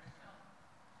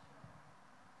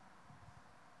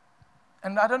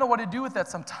 And I don't know what to do with that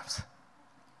sometimes.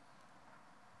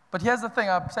 But here's the thing.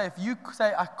 I say, if you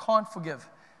say, I can't forgive,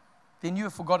 then you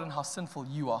have forgotten how sinful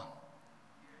you are.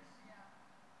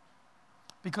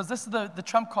 Because this is the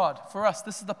trump card for us.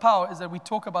 This is the power, is that we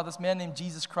talk about this man named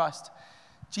Jesus Christ.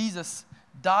 Jesus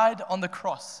died on the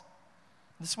cross.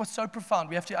 This is what's so profound.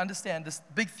 We have to understand this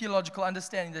big theological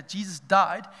understanding that Jesus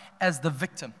died as the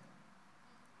victim.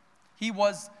 He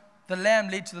was the lamb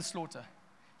led to the slaughter.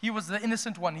 He was the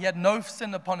innocent one. He had no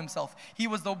sin upon himself. He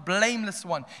was the blameless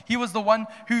one. He was the one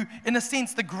who, in a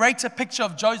sense, the greater picture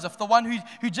of Joseph, the one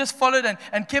who just followed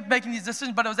and kept making these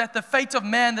decisions, but it was at the fate of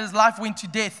man that his life went to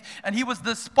death. And he was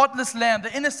the spotless lamb,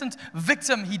 the innocent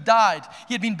victim. He died.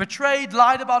 He had been betrayed,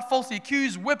 lied about, falsely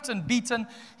accused, whipped and beaten.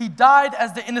 He died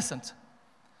as the innocent.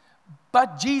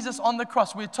 But Jesus on the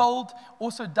cross, we're told,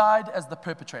 also died as the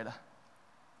perpetrator.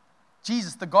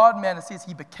 Jesus, the God-man, it says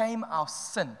he became our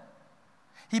sin.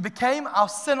 He became our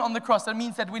sin on the cross. That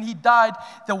means that when he died,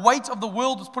 the weight of the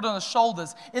world was put on his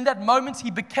shoulders. In that moment, he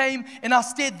became, in our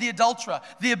stead, the adulterer,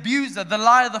 the abuser, the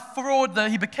liar, the fraud.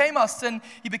 He became our sin.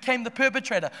 He became the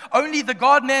perpetrator. Only the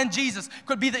God-man Jesus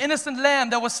could be the innocent lamb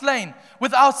that was slain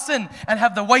without sin and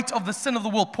have the weight of the sin of the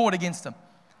world poured against him.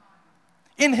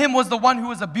 In him was the one who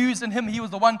was abused. In him, he was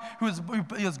the one who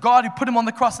was God who put him on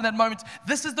the cross in that moment.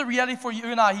 This is the reality for you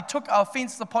and I. He took our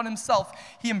offenses upon himself.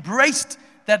 He embraced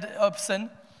that sin.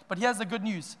 But here's the good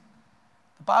news.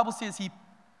 The Bible says he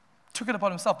took it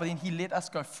upon himself, but then he let us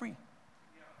go free.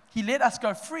 He let us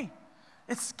go free.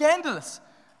 It's scandalous.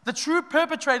 The true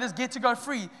perpetrators get to go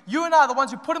free. You and I, the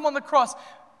ones who put him on the cross,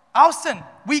 our sin,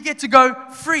 we get to go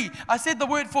free. I said the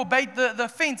word for bait, the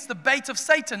offense, the bait of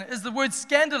Satan is the word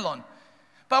scandalon.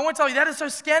 But I want to tell you, that is so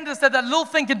scandalous that little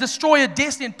thing can destroy a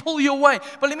destiny and pull you away.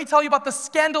 But let me tell you about the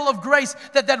scandal of grace,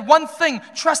 that one thing,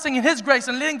 trusting in His grace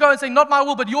and letting go and saying, not my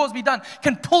will, but yours be done,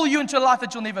 can pull you into a life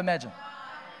that you'll never imagine.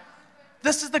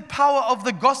 This is the power of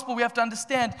the gospel we have to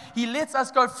understand. He lets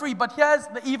us go free. But here's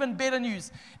the even better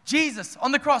news. Jesus,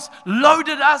 on the cross,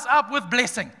 loaded us up with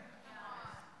blessing.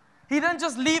 He didn't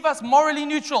just leave us morally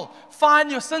neutral. Fine,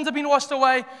 your sins have been washed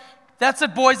away. That's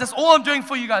it, boys. That's all I'm doing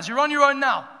for you guys. You're on your own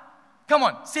now. Come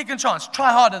on, second chance.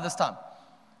 Try harder this time.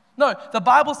 No, the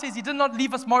Bible says He did not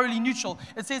leave us morally neutral.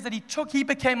 It says that He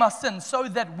became our sin so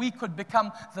that we could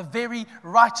become the very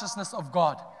righteousness of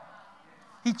God.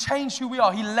 He changed who we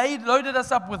are. He loaded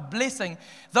us up with blessing.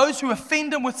 Those who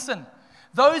offend Him with sin,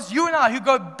 those, you and I, who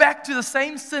go back to the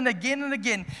same sin again and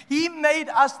again, He made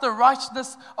us the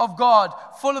righteousness of God,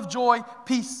 full of joy,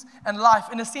 peace, and life.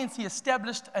 In a sense, He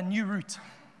established a new root.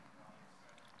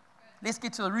 Let's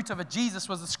get to the root of it. Jesus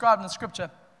was described in the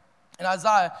scripture. And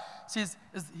Isaiah says,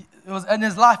 it was in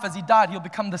his life as he died, he'll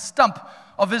become the stump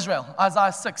of Israel.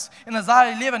 Isaiah 6. In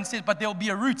Isaiah 11 it says, but there will be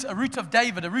a root of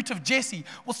David, a root of Jesse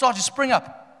will start to spring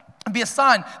up. and be a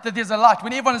sign that there's a light.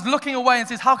 When everyone is looking away and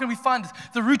says, how can we find it?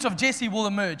 The root of Jesse will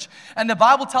emerge. And the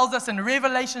Bible tells us in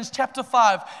Revelation chapter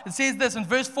 5, it says this in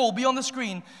verse 4, be on the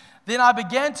screen. Then I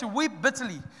began to weep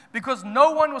bitterly because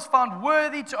no one was found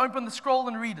worthy to open the scroll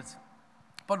and read it.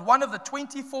 But one of the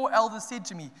 24 elders said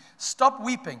to me, stop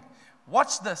weeping.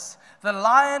 Watch this. The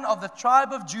Lion of the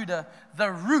tribe of Judah,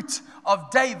 the root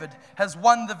of David, has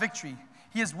won the victory.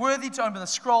 He is worthy to open the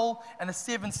scroll and the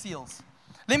 7 seals.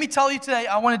 Let me tell you today,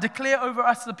 I want to declare over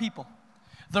us the people,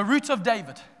 the root of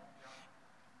David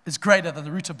is greater than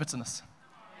the root of bitterness.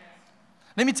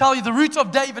 Let me tell you, the root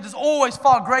of David is always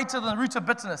far greater than the root of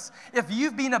bitterness. If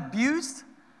you've been abused,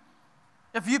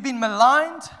 if you've been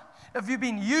maligned, if you've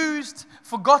been used,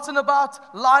 forgotten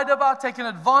about, lied about, taken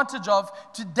advantage of,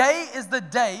 today is the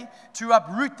day to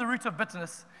uproot the root of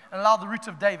bitterness and allow the root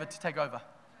of David to take over.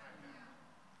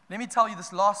 Let me tell you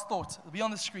this last thought, it'll be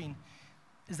on the screen,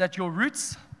 is that your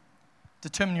roots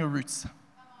determine your roots.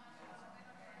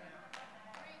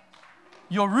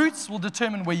 Your roots will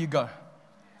determine where you go.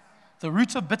 The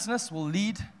root of bitterness will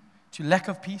lead to lack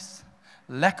of peace,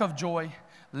 lack of joy,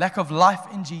 lack of life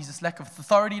in Jesus, lack of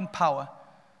authority and power.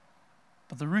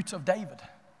 But the root of David,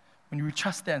 when you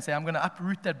trust there and say, I'm going to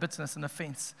uproot that bitterness and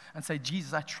offense and say,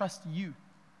 Jesus, I trust you,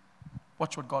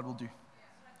 watch what God will do.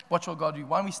 Watch what God will do.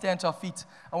 Why don't we stand to our feet?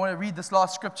 I want to read this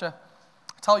last scripture.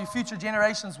 I tell you, future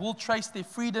generations will trace their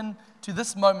freedom to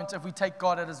this moment if we take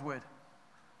God at His word.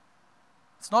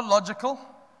 It's not logical.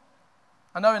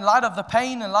 I know in light of the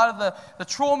pain, in light of the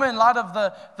trauma, in light of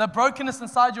the brokenness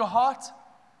inside your heart,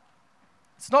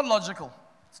 it's not logical.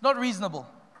 It's not reasonable.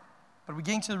 But we're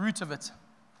getting to the root of it.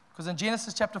 Because in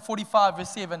Genesis chapter 45, verse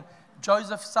 7,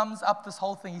 Joseph sums up this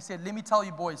whole thing. He said, let me tell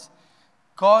you, boys,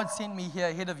 God sent me here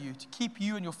ahead of you to keep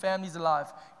you and your families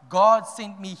alive. God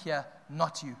sent me here,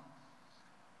 not you.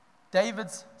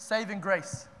 David's saving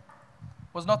grace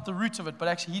was not the root of it, but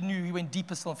actually he knew, he went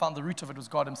deeper still and found the root of it was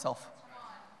God Himself.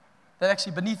 That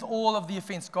actually beneath all of the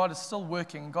offense, God is still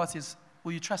working. And God says,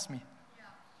 will you trust me? Yeah.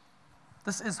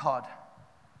 This is hard.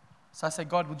 So I say,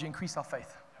 God, would you increase our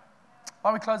faith? Why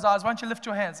don't we close our eyes? Why don't you lift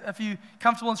your hands? If you're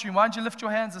comfortable in this room, why don't you lift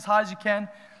your hands as high as you can?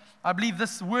 I believe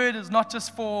this word is not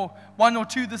just for one or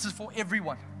two, this is for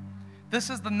everyone.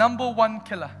 This is the number one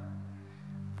killer.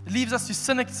 It leads us to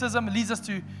cynicism, it leads us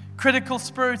to critical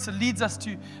spirits, it leads us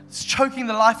to choking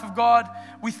the life of God.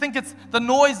 We think it's the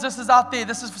noise just is out there,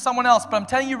 this is for someone else. But I'm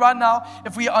telling you right now,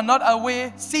 if we are not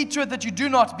aware, see to it that you do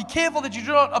not. Be careful that you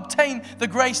do not obtain the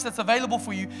grace that's available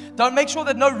for you. Don't make sure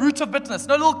that no root of bitterness,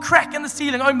 no little crack in the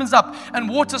ceiling opens up and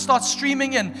water starts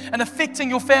streaming in and affecting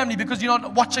your family because you're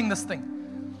not watching this thing.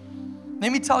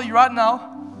 Let me tell you right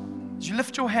now, as you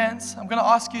lift your hands, I'm going to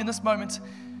ask you in this moment,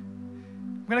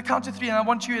 I'm going to count to 3 and I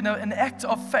want you in an act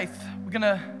of faith, we're going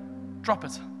to drop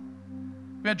it.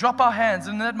 We're going to drop our hands,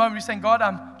 and in that moment we're saying, God,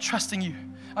 I'm trusting you.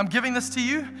 I'm giving this to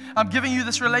you. I'm giving you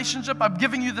this relationship. I'm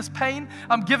giving you this pain.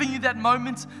 I'm giving you that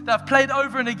moment that I've played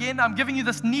over and again. I'm giving you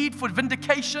this need for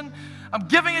vindication. I'm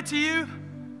giving it to you,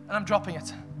 and I'm dropping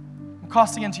it. I'm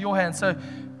casting it into your hands. So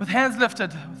with hands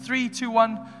lifted, 3, 2,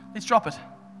 1, let's drop it.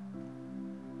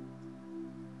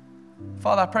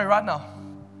 Father, I pray right now,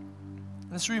 in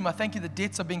this room, I thank you that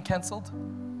debts are being canceled.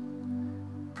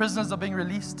 Prisoners are being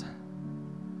released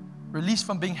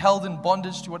from being held in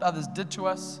bondage to what others did to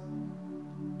us,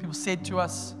 people said to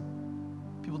us,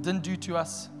 people didn't do to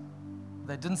us,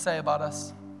 they didn't say about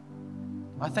us.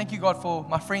 I thank you, God, for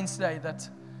my friends today, that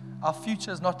our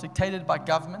future is not dictated by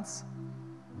governments.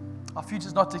 Our future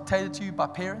is not dictated to you by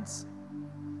parents.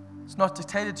 It's not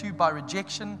dictated to you by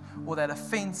rejection or that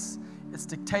offense. It's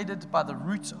dictated by the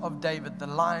root of David, the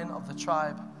Lion of the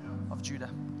tribe of Judah.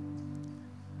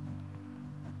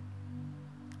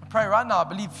 I pray right now, I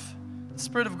believe the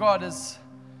Spirit of God is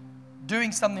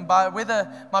doing something by whether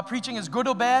my preaching is good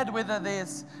or bad, whether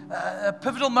there's a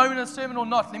pivotal moment in a sermon or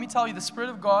not. Let me tell you, the Spirit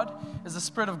of God is the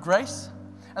Spirit of grace,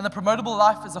 and the promotable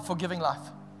life is a forgiving life.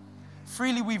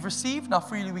 Freely we've received, now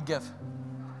freely we give.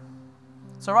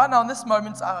 So right now in this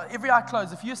moment, every eye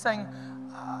closed, if you're saying,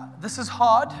 this is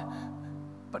hard,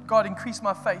 but God, increase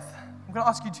my faith, I'm going to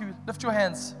ask you to lift your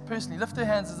hands personally. Lift your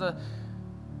hands as a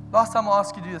last time I'll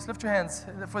ask you to do this. Lift your hands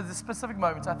for this specific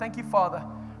moment. I thank you, Father.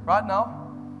 Right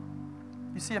now,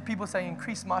 you see people saying,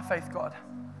 increase my faith, God.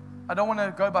 I don't want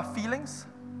to go by feelings.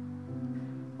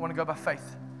 I want to go by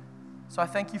faith. So I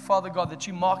thank you, Father God, that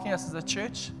you're marking us as a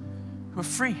church who are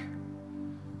free,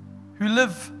 who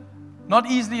live not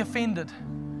easily offended,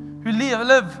 who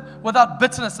live without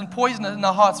bitterness and poison in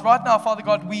our hearts. Right now, Father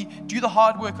God, we do the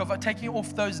hard work of taking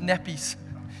off those nappies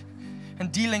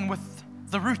and dealing with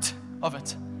the root of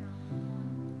it.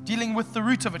 dealing with the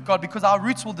root of it, God, because our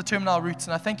roots will determine our roots.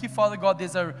 And I thank you, Father God,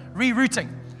 there's a rerouting.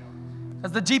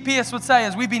 As the GPS would say,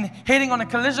 as we've been heading on a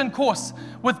collision course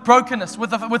with brokenness,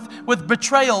 with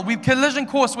betrayal, we've collision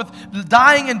course with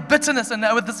dying and bitterness and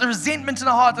with this resentment in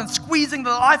our heart and squeezing the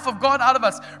life of God out of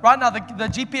us. Right now, the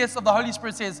GPS of the Holy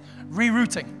Spirit says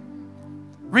rerouting.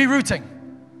 Rerouting.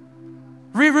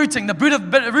 Rerouting.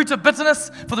 The root of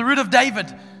bitterness for the root of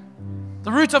David.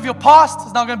 The root of your past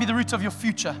is now going to be the root of your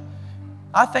future.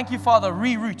 I thank you, Father,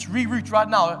 reroute right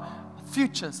now.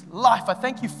 Futures, life. I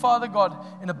thank you, Father God,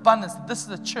 in abundance, that this is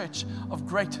a church of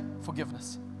great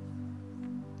forgiveness.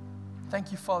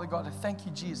 Thank you, Father God. I thank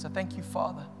you, Jesus. I thank you,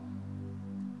 Father.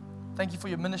 Thank you for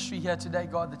your ministry here today,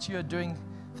 God, that you are doing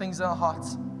things in our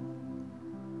hearts.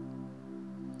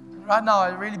 Right now, I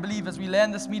really believe as we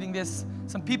land this meeting, there's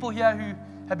some people here who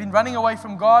have been running away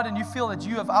from God, and you feel that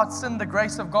you have outsinned the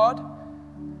grace of God.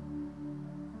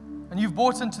 And you've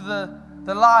bought into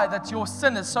the lie that your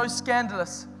sin is so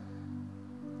scandalous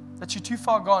that you're too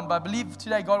far gone. But I believe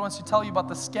today God wants to tell you about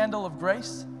the scandal of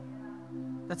grace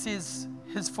that says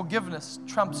His forgiveness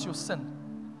trumps your sin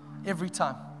every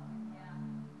time.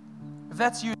 If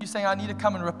that's you, you're saying, I need to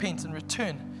come and repent and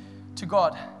return to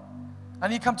God. I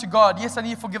need to come to God. Yes, I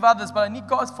need to forgive others, but I need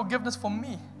God's forgiveness for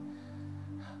me.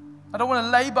 I don't want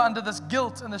to labor under this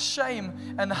guilt and the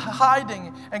shame and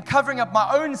hiding and covering up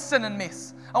my own sin and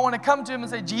mess. I want to come to Him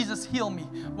and say, Jesus, heal me.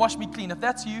 Wash me clean. If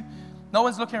that's you, no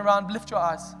one's looking around. Lift your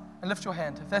eyes and lift your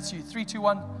hand. If that's you, 3, 2,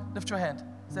 1, lift your hand.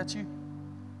 Is that you?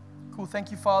 Cool. Thank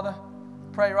you, Father.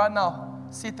 Pray right now.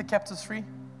 Set the captives free.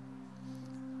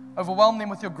 Overwhelm them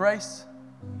with your grace.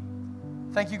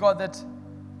 Thank you, God, that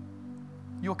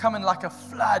you'll come in like a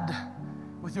flood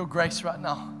with your grace right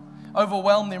now.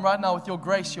 Overwhelm them right now with your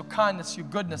grace, your kindness, your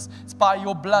goodness. It's by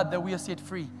your blood that we are set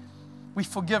free. We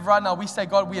forgive right now. We say,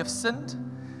 God, we have sinned.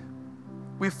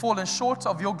 We've fallen short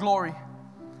of your glory.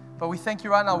 But we thank you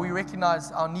right now. We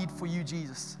recognize our need for you,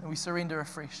 Jesus, and we surrender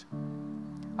afresh.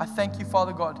 I thank you,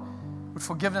 Father God, would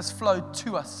forgiveness flow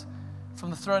to us from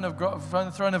the throne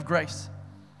of grace.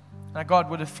 And God,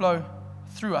 would it flow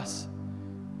through us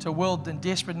to a world in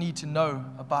desperate need to know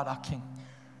about our King.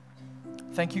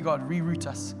 Thank you, God. Reroute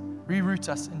us. Reroute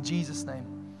us in Jesus'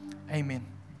 name. Amen.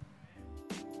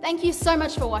 Thank you so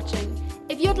much for watching.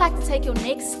 If you'd like to take your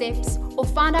next steps or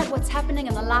find out what's happening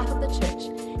in the life of the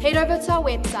church, head over to our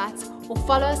website or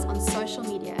follow us on social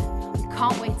media. We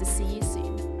can't wait to see you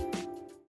soon.